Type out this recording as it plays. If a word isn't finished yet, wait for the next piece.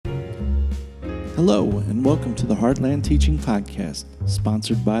Hello, and welcome to the Heartland Teaching Podcast,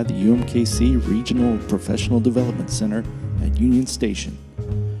 sponsored by the UMKC Regional Professional Development Center at Union Station.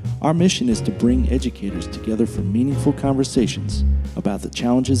 Our mission is to bring educators together for meaningful conversations about the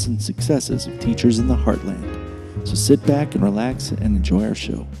challenges and successes of teachers in the Heartland. So sit back and relax and enjoy our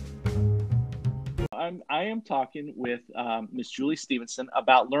show. I am talking with Ms. Julie Stevenson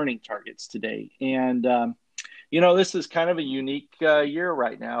about learning targets today. And, this is kind of a unique year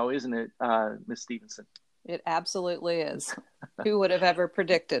right now, isn't it, Ms. Stevenson? It absolutely is. Who would have ever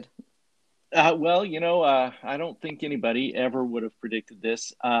predicted? I don't think anybody ever would have predicted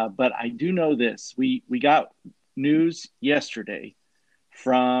this, but I do know this. We got news yesterday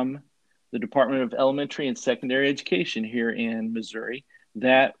from the Department of Elementary and Secondary Education here in Missouri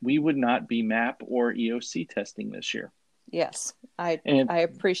that we would not be MAP or EOC testing this year. Yes, I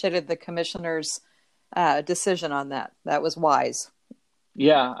appreciated the commissioner's decision on that. That was wise.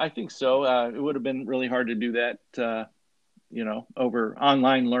 Yeah, I think so. It would have been really hard to do that, over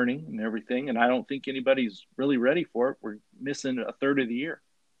online learning and everything. And I don't think anybody's really ready for it. We're missing a third of the year.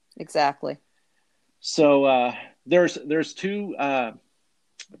 Exactly. So there's two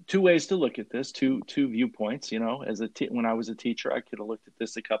ways to look at this, two viewpoints. When I was a teacher, I could have looked at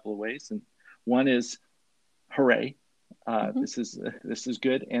this a couple of ways. And one is, hooray, this is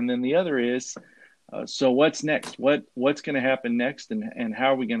good. And then the other is, so what's next? What's going to happen next, and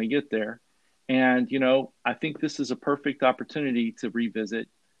how are we going to get there? And, I think this is a perfect opportunity to revisit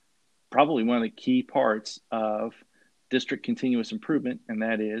probably one of the key parts of district continuous improvement, and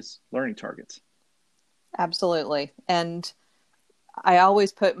that is learning targets. Absolutely. And I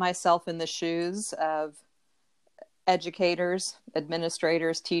always put myself in the shoes of educators,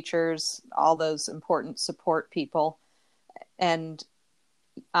 administrators, teachers, all those important support people. And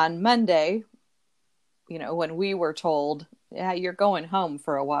on Monday, when we were told, yeah, you're going home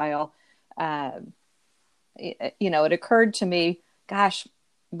for a while, it occurred to me, gosh,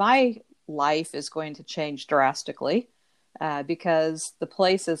 my life is going to change drastically because the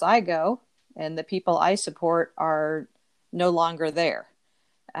places I go and the people I support are no longer there.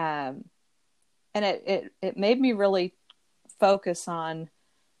 And it made me really focus on,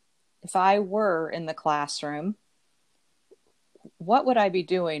 if I were in the classroom, what would I be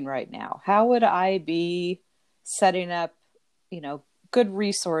doing right now? How would I be setting up, good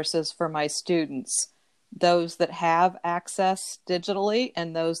resources for my students, those that have access digitally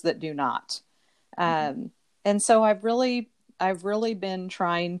and those that do not? And so I've really been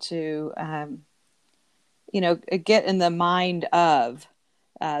trying to, get in the mind of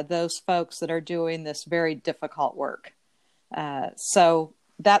those folks that are doing this very difficult work. So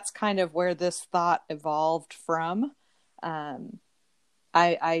that's kind of where this thought evolved from.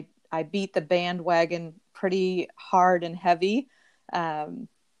 I beat the bandwagon pretty hard and heavy in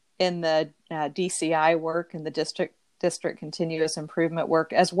the DCI work and the district continuous improvement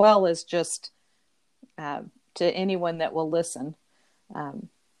work, as well as just to anyone that will listen.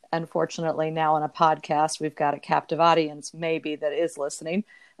 Unfortunately, now on a podcast, we've got a captive audience maybe that is listening.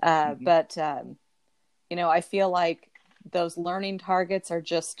 But I feel like those learning targets are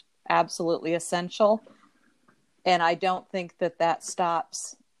just absolutely essential. And I don't think that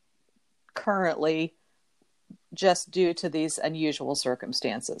stops currently just due to these unusual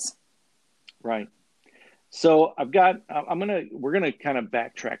circumstances. Right. So we're going to kind of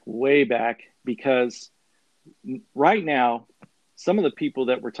backtrack way back, because right now, some of the people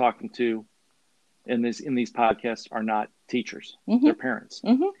that we're talking to in these podcasts are not teachers, they're parents.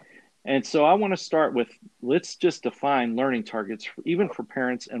 And so I want to start with, let's just define learning targets, even for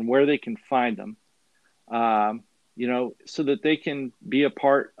parents, and where they can find them. So that they can be a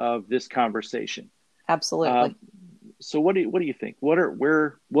part of this conversation. Absolutely. So what do you think? What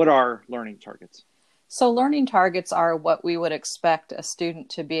are learning targets? So learning targets are what we would expect a student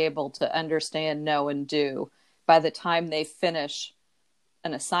to be able to understand, know, and do by the time they finish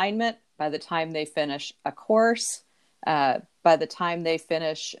an assignment, by the time they finish a course, by the time they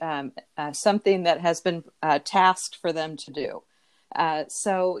finish something that has been tasked for them to do.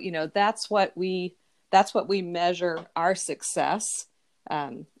 So that's what we measure our success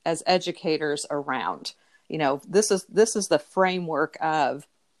as educators around. This is the framework of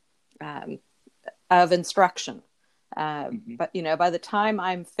instruction. But by the time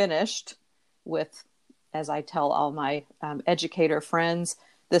I'm finished with, as I tell all my educator friends,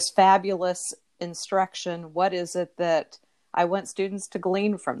 this fabulous instruction, what is it that I want students to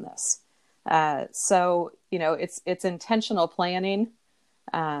glean from this? So it's intentional planning.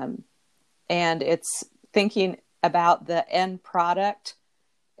 And it's thinking about the end product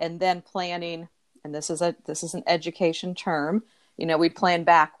and then planning. And this is an education term. We plan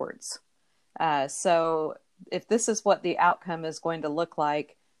backwards. So if this is what the outcome is going to look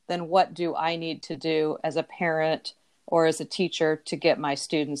like, then what do I need to do as a parent or as a teacher to get my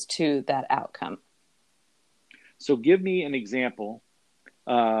students to that outcome? So give me an example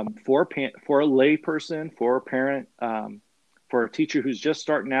for a lay person, for a parent, for a teacher who's just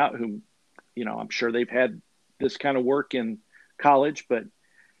starting out, who, I'm sure they've had this kind of work in college, but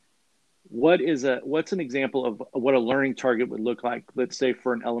what's an example of what a learning target would look like, let's say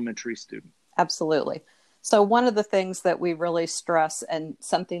for an elementary student? Absolutely. So one of the things that we really stress, and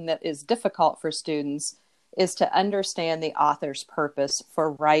something that is difficult for students, is to understand the author's purpose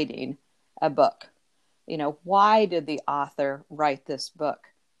for writing a book. Why did the author write this book?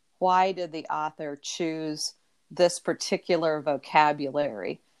 Why did the author choose this particular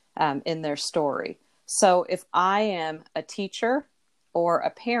vocabulary in their story? So if I am a teacher or a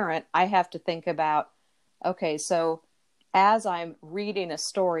parent, I have to think about, okay, so as I'm reading a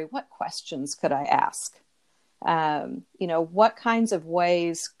story, what questions could I ask? What kinds of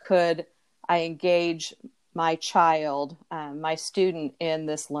ways could I engage my child, my student in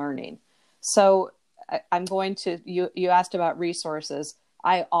this learning? So I'm going to, you asked about resources.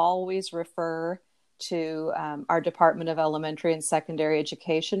 I always refer to our Department of Elementary and Secondary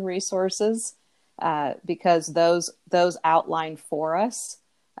Education resources because those outline for us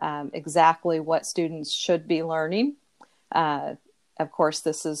exactly what students should be learning. Of course,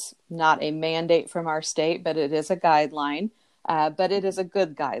 this is not a mandate from our state, but it is a guideline. But it is a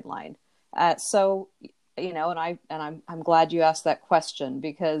good guideline. So, and I'm glad you asked that question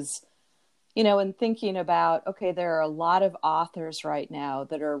because, in thinking about, okay, there are a lot of authors right now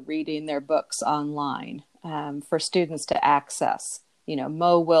that are reading their books online for students to access.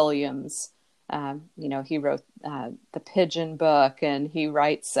 Mo Williams, he wrote the Pigeon book, and he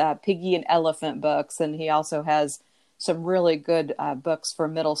writes Piggy and Elephant books, and he also has some really good books for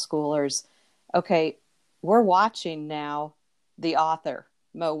middle schoolers. Okay, we're watching now the author,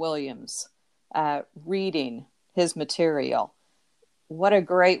 Mo Williams, reading his material. What a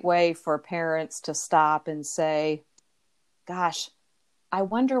great way for parents to stop and say, gosh, I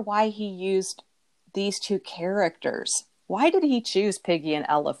wonder why he used these two characters. Why did he choose Piggy and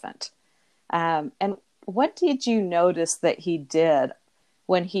Elephant? And what did you notice that he did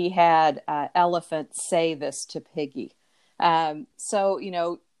when he had Elephant say this to Piggy?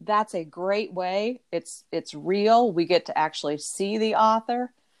 So, that's a great way. It's real. We get to actually see the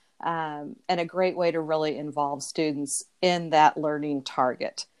author, and a great way to really involve students in that learning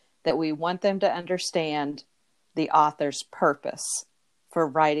target, that we want them to understand the author's purpose for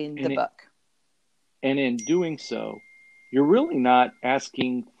writing the book. And in doing so, you're really not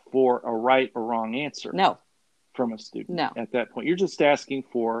asking for a right or wrong answer. No. From a student. No. At that point, you're just asking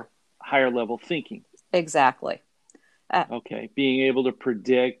for higher level thinking. Exactly. Okay. Being able to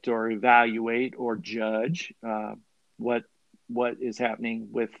predict or evaluate or judge what is happening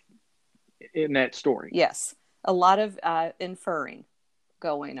in that story. Yes. A lot of inferring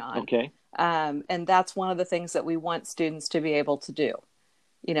going on. Okay. And that's one of the things that we want students to be able to do.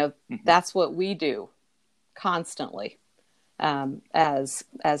 That's what we do constantly as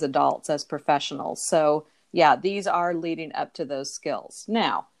adults, as professionals. So yeah, these are leading up to those skills.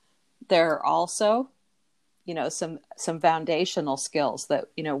 Now, there are also, some foundational skills that,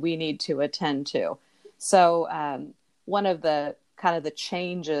 we need to attend to. So one of the kind of the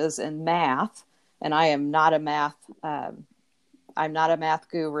changes in math, and I am not a math, I'm not a math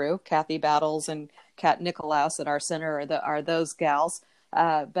guru. Kathy Battles and Kat Nicolaus at our center are those gals.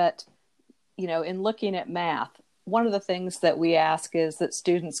 But, in looking at math, one of the things that we ask is that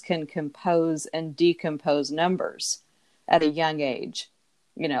students can compose and decompose numbers at a young age.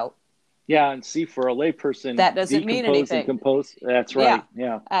 Yeah, and see, for a layperson, that doesn't mean anything. And compose, that's right.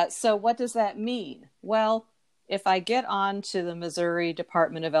 Yeah. So what does that mean? Well, if I get on to the Missouri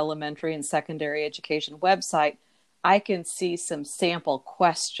Department of Elementary and Secondary Education website, I can see some sample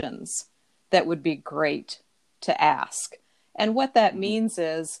questions that would be great to ask. And what that means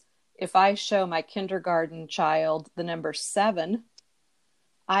is, if I show my kindergarten child the number 7,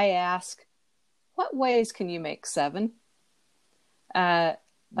 I ask, what ways can you make 7?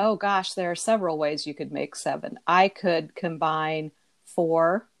 Oh gosh, there are several ways you could make 7. I could combine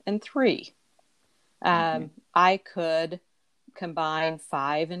 4 and 3. I could combine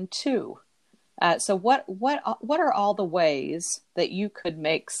 5 and 2. So what are all the ways that you could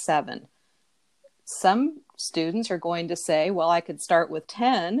make 7? Some students are going to say, well, I could start with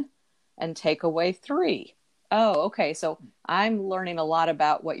 10 and take away 3. Oh, okay. So I'm learning a lot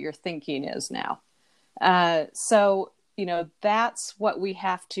about what your thinking is now. So, that's what we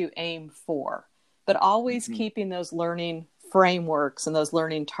have to aim for, but always keeping those learning frameworks and those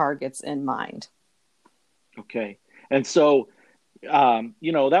learning targets in mind. Okay. And so, I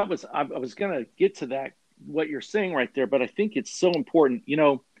was going to get to that, what you're saying right there, but I think it's so important.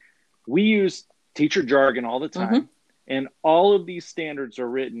 We use teacher jargon all the time, and all of these standards are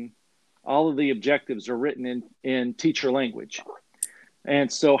written, all of the objectives are written in teacher language.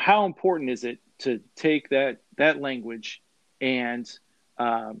 And so how important is it to take that language and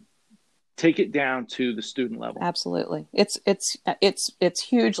take it down to the student level? Absolutely. It's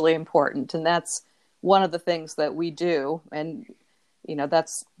hugely important. And that's one of the things that we do. And,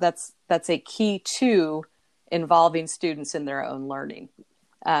 that's a key to involving students in their own learning.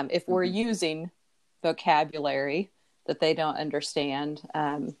 If we're using vocabulary that they don't understand,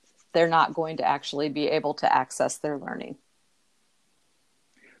 they're not going to actually be able to access their learning.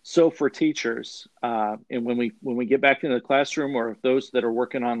 So for teachers, and when we get back into the classroom, or those that are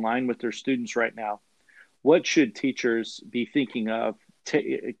working online with their students right now, what should teachers be thinking of,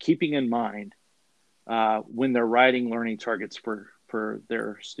 keeping in mind when they're writing learning targets for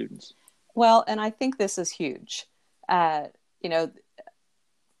their students? Well, and I think this is huge.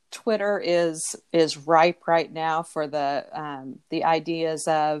 Twitter is ripe right now for the ideas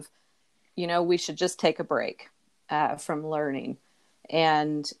of, we should just take a break from learning.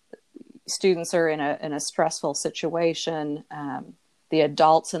 And students are in a stressful situation. The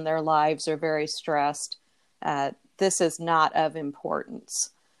adults in their lives are very stressed. This is not of importance.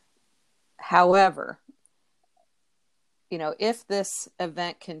 However, if this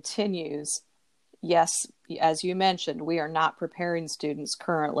event continues, yes, as you mentioned, we are not preparing students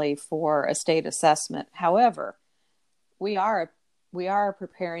currently for a state assessment. However, we are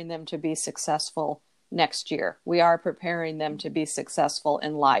preparing them to be successful next year. We are preparing them to be successful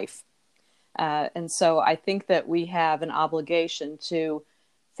in life. And so I think that we have an obligation to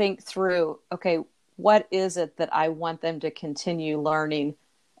think through, okay, what is it that I want them to continue learning,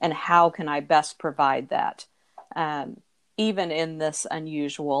 and how can I best provide that? Even in this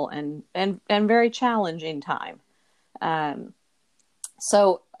unusual and very challenging time.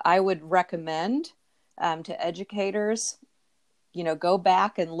 So I would recommend to educators, go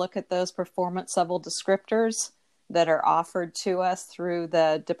back and look at those performance level descriptors that are offered to us through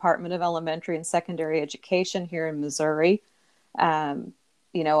the Department of Elementary and Secondary Education here in Missouri. I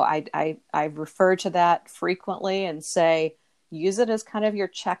refer to that frequently and say, use it as kind of your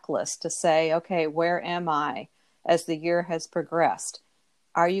checklist to say, okay, where am I as the year has progressed?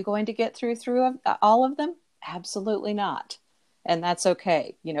 Are you going to get through all of them? Absolutely not. And that's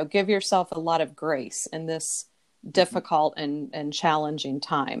okay. Give yourself a lot of grace in this difficult and challenging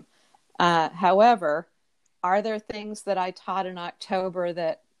time. However, are there things that I taught in October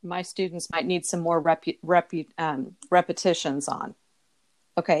that my students might need some more repetitions on?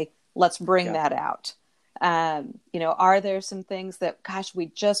 Okay, let's bring that out. Are there some things that, gosh, we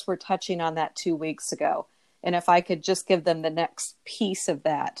just were touching on that 2 weeks ago, and if I could just give them the next piece of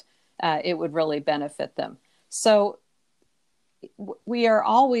that, it would really benefit them. So we are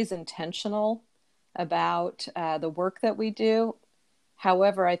always intentional about the work that we do.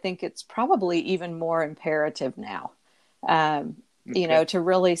 However, I think it's probably even more imperative now, to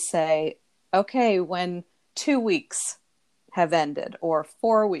really say, okay, when 2 weeks have ended or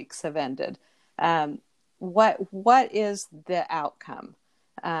 4 weeks have ended, what is the outcome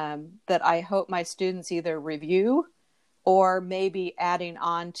that I hope my students either review or maybe adding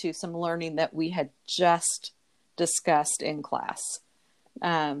on to some learning that we had just discussed in class.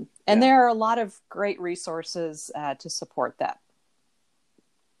 And there are a lot of great resources to support that.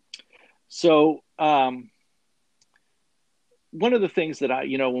 So one of the things that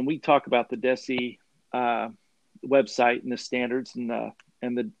when we talk about the DESE website and the standards and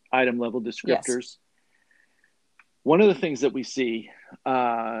the item level descriptors, one of the things that we see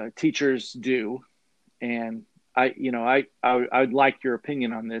teachers do, and I'd like your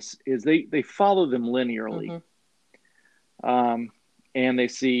opinion on this, is they follow them linearly. And they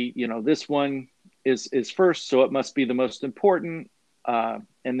see, this one is first, so it must be the most important.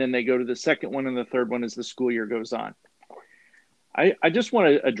 And then they go to the second one and the third one as the school year goes on. I just want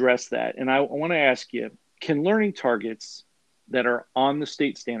to address that. And I want to ask you, can learning targets that are on the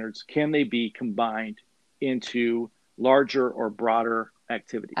state standards, can they be combined into larger or broader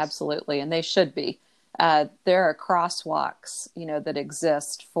activities? Absolutely. And they should be. There are crosswalks, that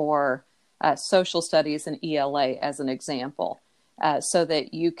exist for social studies and ELA as an example, so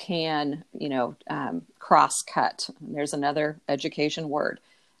that you can, cross-cut. There's another education word,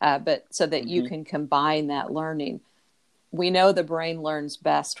 but so that you can combine that learning. We know the brain learns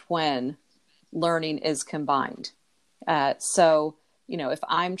best when learning is combined. So, if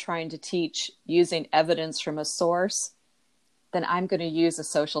I'm trying to teach using evidence from a source, then I'm going to use a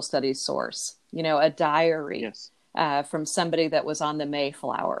social studies source, a diary Yes. from somebody that was on the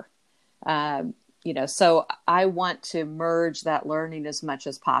Mayflower. So I want to merge that learning as much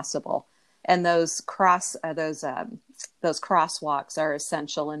as possible. And those crosswalks are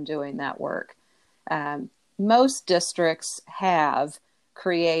essential in doing that work. Most districts have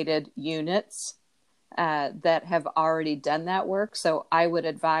created units that have already done that work. So I would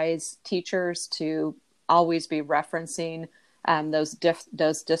advise teachers to always be referencing those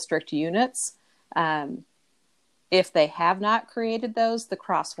district units. If they have not created those, the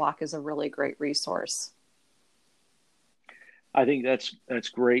crosswalk is a really great resource. I think that's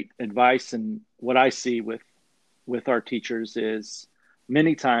great advice. And what I see with our teachers is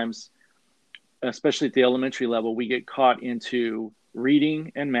many times, especially at the elementary level, we get caught into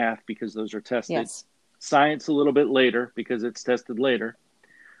reading and math because those are tested. Yes. Science a little bit later because it's tested later.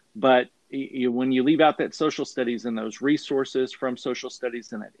 But when you leave out that social studies and those resources from social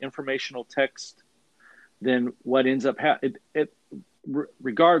studies and that informational text, then what ends up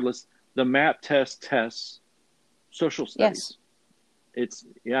regardless, the MAP test tests social studies.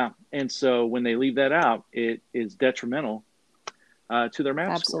 Yes. And so when they leave that out, it is detrimental to their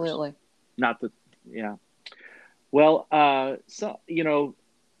MAP scores. Absolutely. Well, how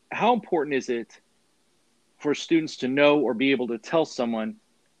important is it for students to know or be able to tell someone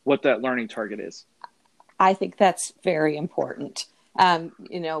what that learning target is? I think that's very important.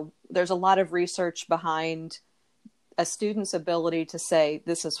 There's a lot of research behind a student's ability to say,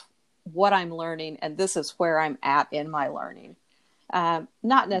 this is what I'm learning and this is where I'm at in my learning.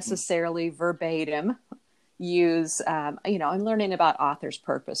 Not necessarily verbatim use, I'm learning about author's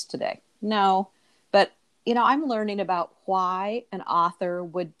purpose today. No, but, I'm learning about why an author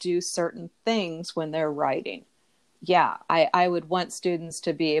would do certain things when they're writing. Yeah, I would want students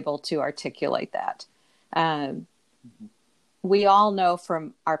to be able to articulate that. We all know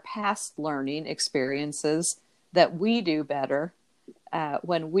from our past learning experiences that we do better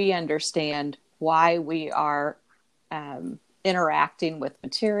when we understand why we are interacting with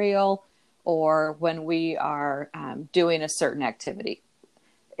material or when we are doing a certain activity.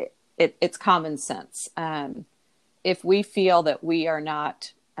 It's common sense. If we feel that we are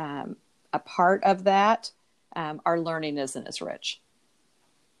not a part of that, our learning isn't as rich.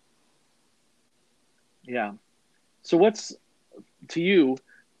 Yeah. So what's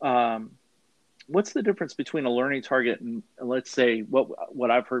the difference between a learning target and, let's say, what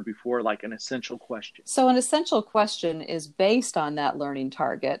I've heard before, like an essential question? So an essential question is based on that learning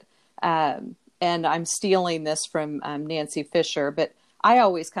target. And I'm stealing this from Nancy Fisher, but I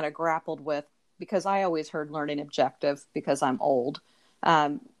always kind of grappled with, because I always heard learning objective because I'm old,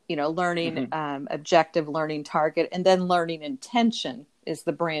 learning objective, learning target, and then learning intention is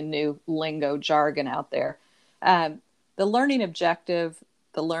the brand new lingo jargon out there. The learning objective,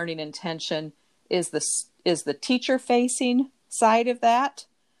 the learning intention is the teacher facing side of that.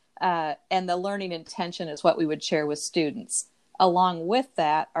 And the learning intention is what we would share with students. Along with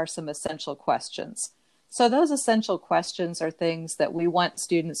that are some essential questions. So those essential questions are things that we want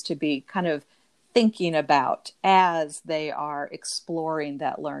students to be kind of thinking about as they are exploring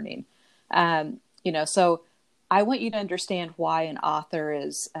that learning. So I want you to understand why an author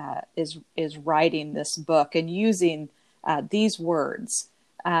is writing this book and using these words.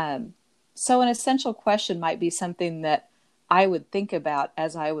 So an essential question might be something that I would think about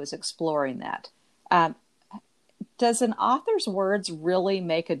as I was exploring that. Does an author's words really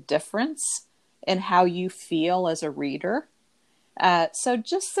make a difference in how you feel as a reader? So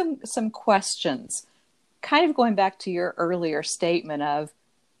just some questions, kind of going back to your earlier statement of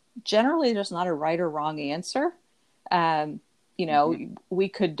generally there's not a right or wrong answer. We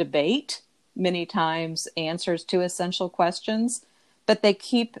could debate many times answers to essential questions, but they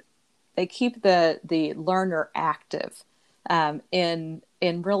keep the learner active in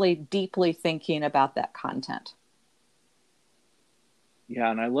really deeply thinking about that content. Yeah,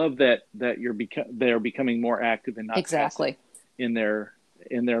 and I love that they're becoming more active and not exactly passive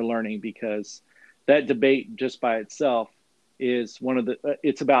in their learning, because that debate just by itself is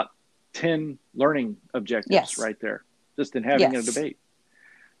it's about 10 learning objectives right there, just in having a debate.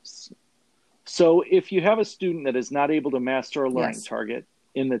 So if you have a student that is not able to master a learning target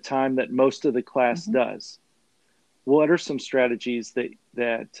in the time that most of the class does, what are some strategies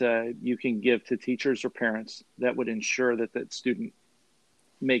that you can give to teachers or parents that would ensure that student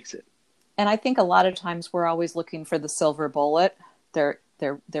makes it? And I think a lot of times we're always looking for the silver bullet. There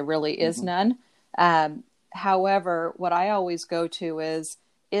really is none. However, what I always go to is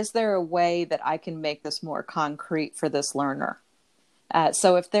there a way that I can make this more concrete for this learner?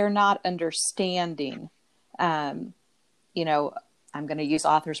 So if they're not understanding, you know, I'm going to use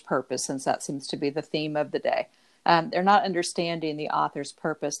author's purpose since that seems to be the theme of the day. They're not understanding the author's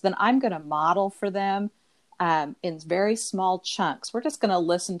purpose, then I'm going to model for them in very small chunks. We're just going to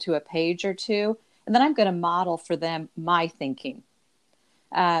listen to a page or two, and then I'm going to model for them my thinking.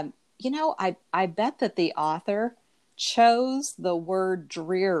 I bet that the author chose the word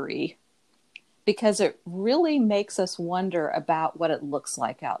dreary because it really makes us wonder about what it looks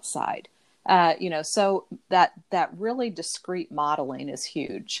like outside. So that really discrete modeling is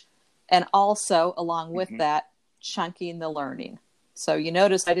huge. And also, along with that, chunking the learning. So you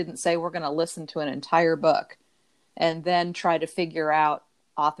notice I didn't say we're going to listen to an entire book and then try to figure out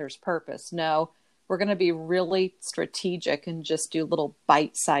author's purpose. No, we're going to be really strategic and just do little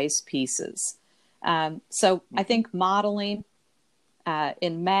bite-sized pieces. I think modeling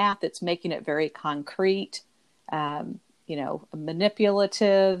in math, it's making it very concrete.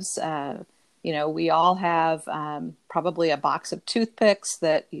 Manipulatives. We all have probably a box of toothpicks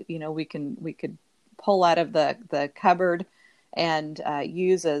that we could pull out of the cupboard and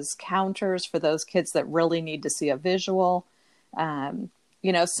use as counters for those kids that really need to see a visual.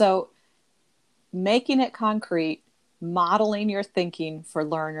 So making it concrete, modeling your thinking for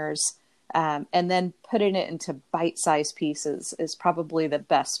learners, and then putting it into bite-sized pieces is probably the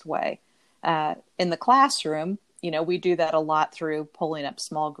best way. In the classroom, we do that a lot through pulling up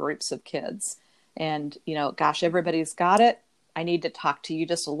small groups of kids. And, everybody's got it. I need to talk to you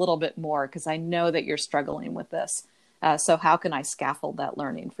just a little bit more because I know that you're struggling with this. So how can I scaffold that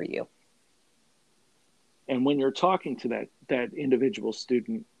learning for you? And when you're talking to that individual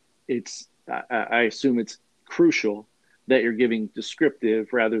student, I assume it's crucial that you're giving descriptive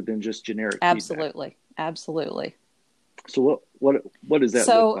rather than just generic Absolutely. feedback. Absolutely. So what does that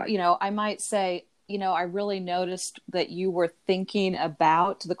look like? I might say, I really noticed that you were thinking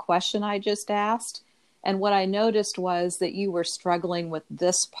about the question I just asked. And what I noticed was that you were struggling with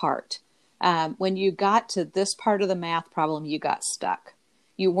this part. When you got to this part of the math problem, you got stuck.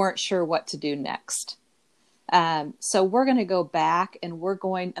 You weren't sure what to do next. So we're going to go back and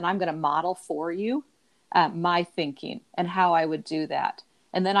I'm going to model for you my thinking and how I would do that.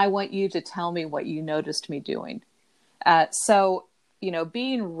 And then I want you to tell me what you noticed me doing.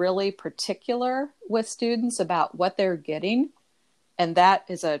 Being really particular with students about what they're getting, and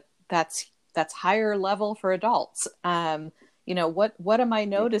that's higher level for adults. What am I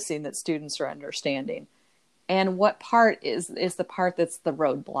noticing that students are understanding? And what part is the part that's the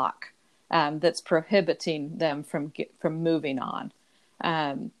roadblock, that's prohibiting them from moving on?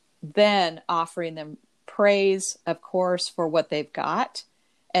 Then offering them praise, of course, for what they've got.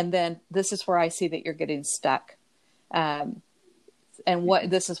 And then this is where I see that you're getting stuck. And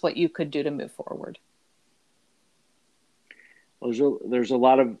this is what you could do to move forward. Well, there's a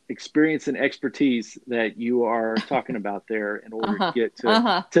lot of experience and expertise that you are talking about there in order to get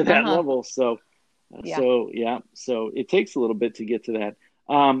to that level. So it takes a little bit to get to that.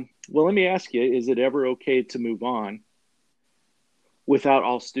 Well, let me ask you, is it ever okay to move on without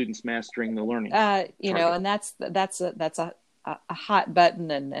all students mastering the learning? And that's a hot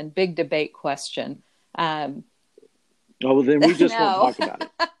button and big debate question. Well, then we just won't talk about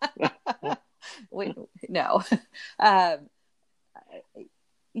it. No.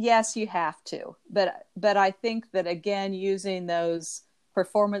 Yes, you have to. But I think that, again, using those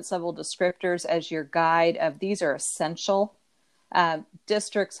performance level descriptors as your guide of these are essential.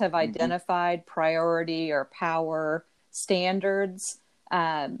 Districts have identified priority or power standards.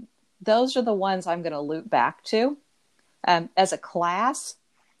 Those are the ones I'm going to loop back to. As a class,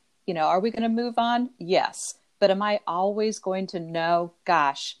 are we going to move on? Yes. But am I always going to know,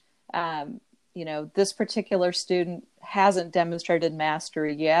 this particular student hasn't demonstrated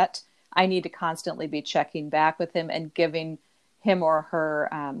mastery yet. I need to constantly be checking back with him and giving him or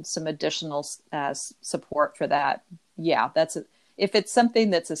her some additional support for that. Yeah, if it's something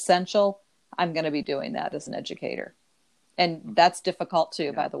that's essential, I'm going to be doing that as an educator. And that's difficult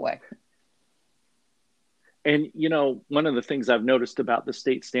too, by the way. And, one of the things I've noticed about the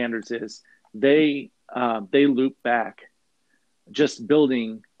state standards is they loop back, just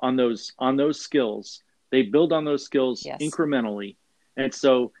building on those skills. They build on those skills incrementally. And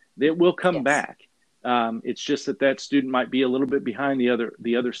so it will come back. It's just that student might be a little bit behind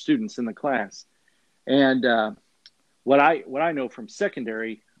the other students in the class. And what I know from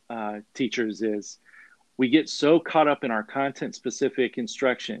secondary teachers is we get so caught up in our content specific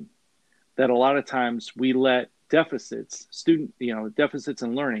instruction that a lot of times we let deficits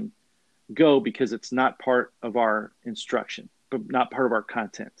in learning go because it's not part of our instruction, but not part of our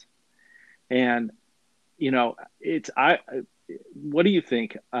content. And, what do you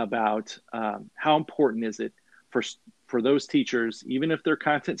think about how important is it for those teachers, even if they're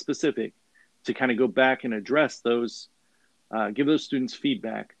content specific, to kind of go back and address those, give those students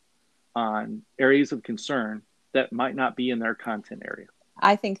feedback on areas of concern that might not be in their content area.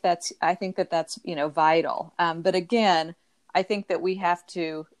 I think that's vital. But again, I think that we have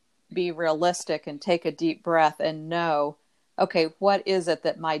to be realistic and take a deep breath and know, okay, what is it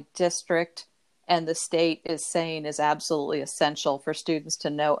that my district and the state is saying is absolutely essential for students to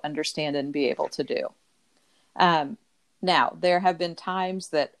know, understand, and be able to do. Now, there have been times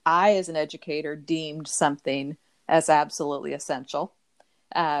that I, as an educator, deemed something as absolutely essential.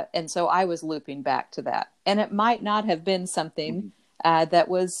 And so I was looping back to that. And it might not have been something that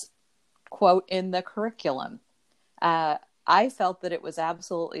was, quote, in the curriculum. I felt that it was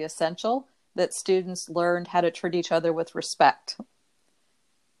absolutely essential that students learned how to treat each other with respect.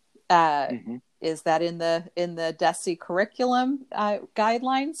 Is that in the DESE curriculum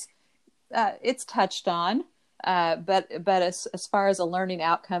guidelines? It's touched on, but as far as a learning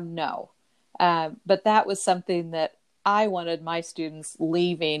outcome, no. But that was something that I wanted my students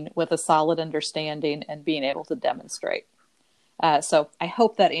leaving with a solid understanding and being able to demonstrate. So I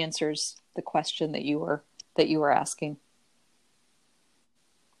hope that answers the question that you were asking.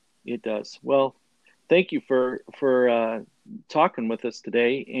 It does. Well, thank you for talking with us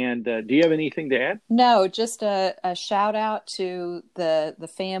today. And do you have anything to add? No, just a shout out to the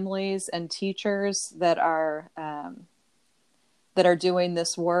families and teachers that are doing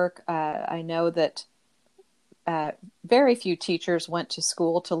this work. I know that very few teachers went to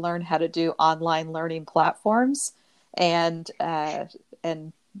school to learn how to do online learning platforms, and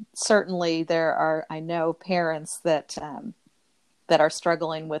certainly there are, I know, parents that are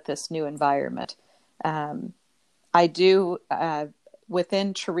struggling with this new environment. I do,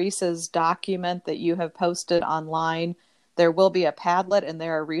 within Teresa's document that you have posted online, there will be a Padlet, and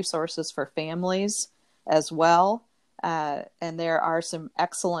there are resources for families as well. And there are some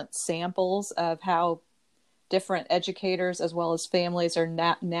excellent samples of how different educators as well as families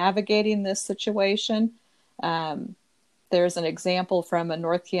are navigating this situation. There's an example from a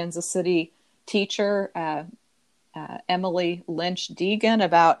North Kansas City teacher, Emily Lynch Deegan,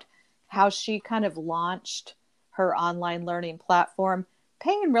 about how she kind of launched her online learning platform,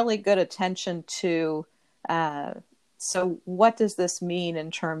 paying really good attention to, so what does this mean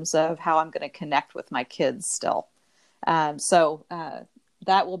in terms of how I'm going to connect with my kids still? So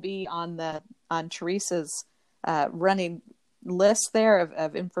that will be on Teresa's running list there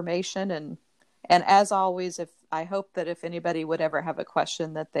of information. And as always, I hope that if anybody would ever have a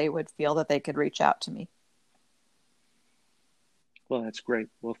question, that they would feel that they could reach out to me. Well, that's great.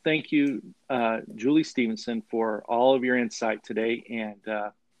 Well, thank you, Julie Stevenson, for all of your insight today,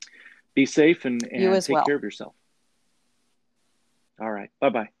 and be safe and take care of yourself. All right.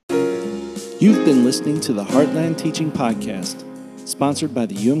 Bye-bye. You've been listening to the Heartland Teaching Podcast, sponsored by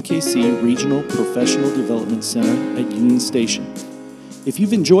the UMKC Regional Professional Development Center at Union Station. If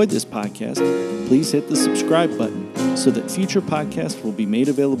you've enjoyed this podcast, please hit the subscribe button so that future podcasts will be made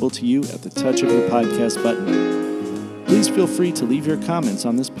available to you at the touch of your podcast button. Please feel free to leave your comments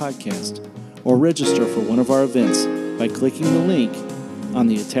on this podcast or register for one of our events by clicking the link on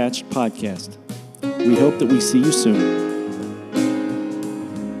the attached podcast. We hope that we see you soon.